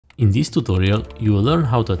In this tutorial, you will learn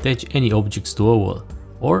how to attach any objects to a wall,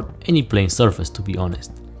 or any plane surface to be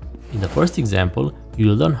honest. In the first example, you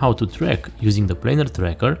will learn how to track using the Planar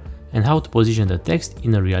Tracker and how to position the text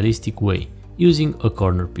in a realistic way, using a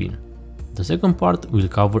corner pin. The second part will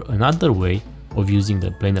cover another way of using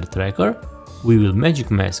the Planar Tracker. We will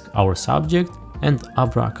magic mask our subject and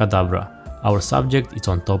abracadabra, our subject is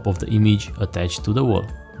on top of the image attached to the wall.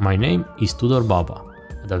 My name is Tudor Baba,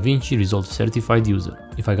 a DaVinci Resolve certified user.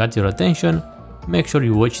 If I got your attention, make sure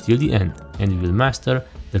you watch till the end and we will master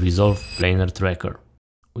the Resolve Planar Tracker.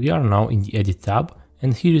 We are now in the Edit tab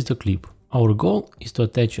and here is the clip. Our goal is to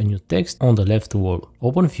attach a new text on the left wall.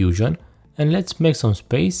 Open Fusion and let's make some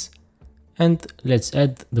space and let's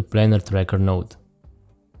add the Planar Tracker node.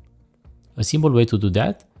 A simple way to do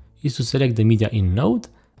that is to select the media in node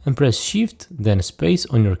and press Shift then space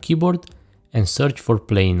on your keyboard and search for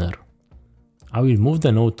Planar. I will move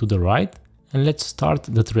the node to the right and let's start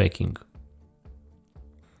the tracking.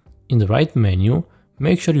 In the right menu,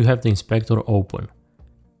 make sure you have the inspector open.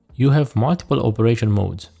 You have multiple operation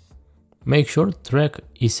modes. Make sure track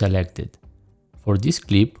is selected. For this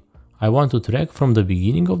clip, I want to track from the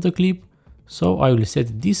beginning of the clip, so I will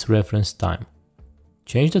set this reference time.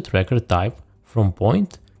 Change the tracker type from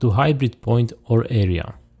point to hybrid point or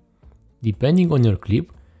area. Depending on your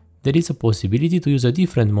clip, there is a possibility to use a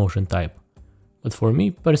different motion type, but for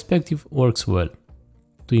me, perspective works well.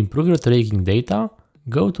 To improve your tracking data,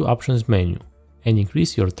 go to Options menu and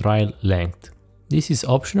increase your trial length. This is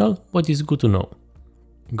optional, but is good to know.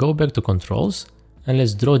 Go back to Controls and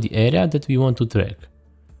let's draw the area that we want to track.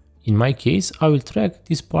 In my case, I will track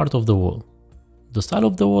this part of the wall. The style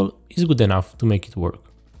of the wall is good enough to make it work.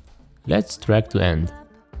 Let's track to end.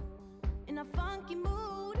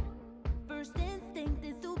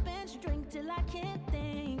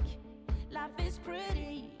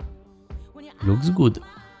 Looks good.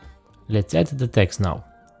 Let's add the text now.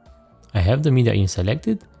 I have the media in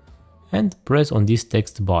selected and press on this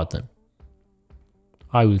text button.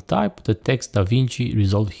 I will type the text DaVinci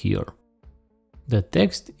Resolve here. The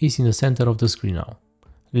text is in the center of the screen now.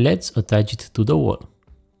 Let's attach it to the wall.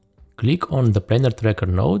 Click on the Planar Tracker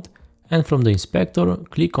node and from the inspector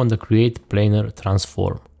click on the Create Planar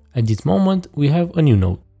Transform. At this moment we have a new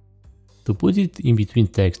node. To put it in between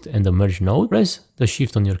text and the merge node, press the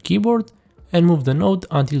Shift on your keyboard and move the node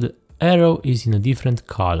until the arrow is in a different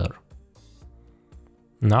color.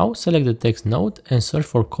 Now select the text node and search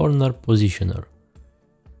for corner positioner.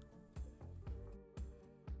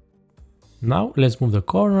 Now let's move the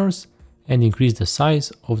corners and increase the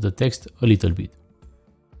size of the text a little bit.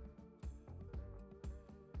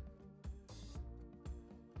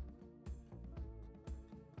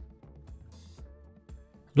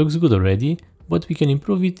 Looks good already, but we can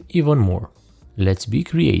improve it even more. Let's be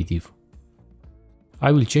creative.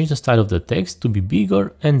 I will change the style of the text to be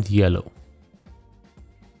bigger and yellow.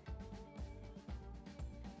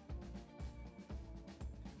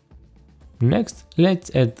 Next, let's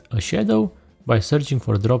add a shadow by searching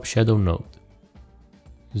for Drop Shadow node.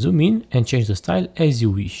 Zoom in and change the style as you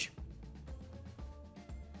wish.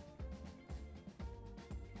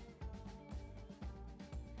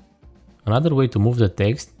 Another way to move the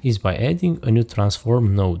text is by adding a new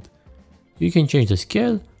transform node. You can change the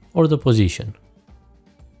scale or the position.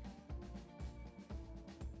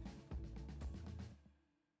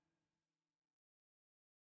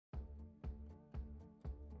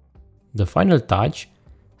 The final touch,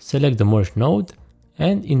 select the merge node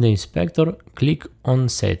and in the inspector click on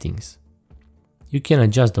settings. You can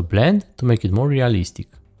adjust the blend to make it more realistic.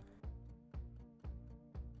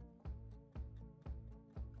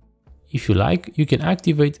 If you like, you can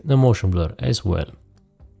activate the motion blur as well.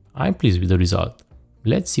 I'm pleased with the result.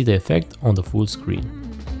 Let's see the effect on the full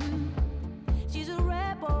screen.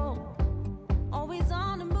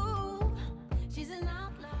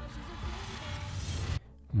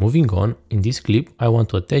 Moving on, in this clip I want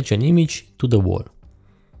to attach an image to the wall.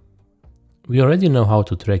 We already know how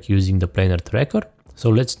to track using the Planar Tracker, so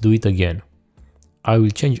let's do it again. I will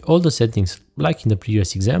change all the settings like in the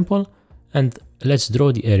previous example and let's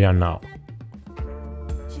draw the area now.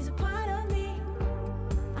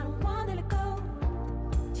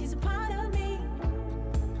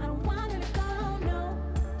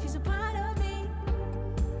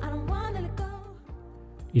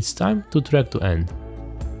 It's time to track to end.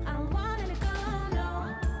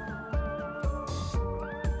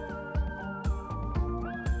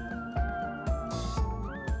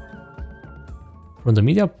 From the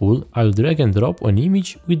media pool, I'll drag and drop an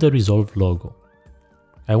image with the Resolve logo.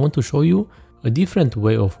 I want to show you a different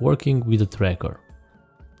way of working with the tracker.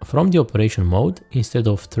 From the operation mode, instead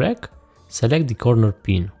of track, select the corner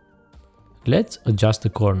pin. Let's adjust the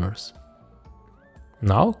corners.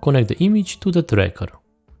 Now connect the image to the tracker.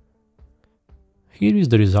 Here is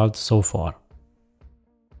the result so far.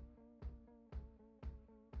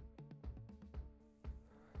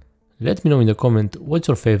 Let me know in the comment what's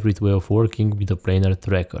your favorite way of working with the Planar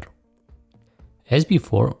Tracker. As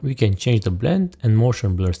before, we can change the blend and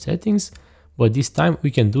motion blur settings, but this time we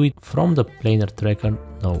can do it from the Planar Tracker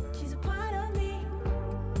node.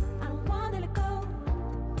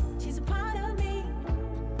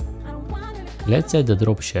 Let's add the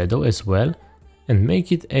drop shadow as well and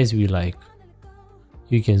make it as we like.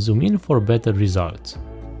 You can zoom in for better results.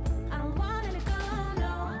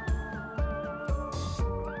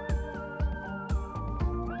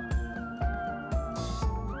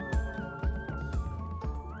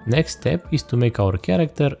 Next step is to make our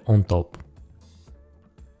character on top.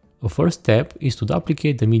 The first step is to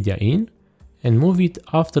duplicate the media in and move it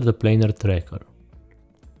after the Planar Tracker.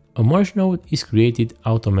 A merge node is created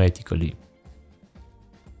automatically.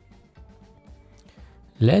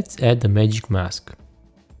 Let's add the magic mask.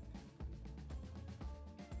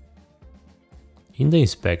 In the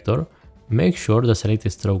inspector, make sure the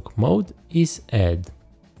selected stroke mode is add.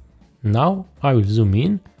 Now I will zoom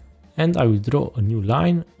in and I will draw a new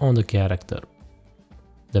line on the character.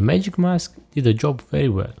 The magic mask did the job very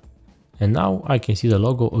well, and now I can see the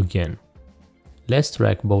logo again. Let's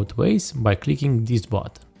track both ways by clicking this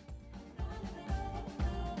button.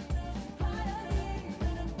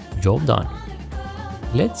 Job done.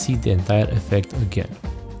 Let's see the entire effect again.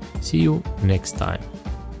 See you next time.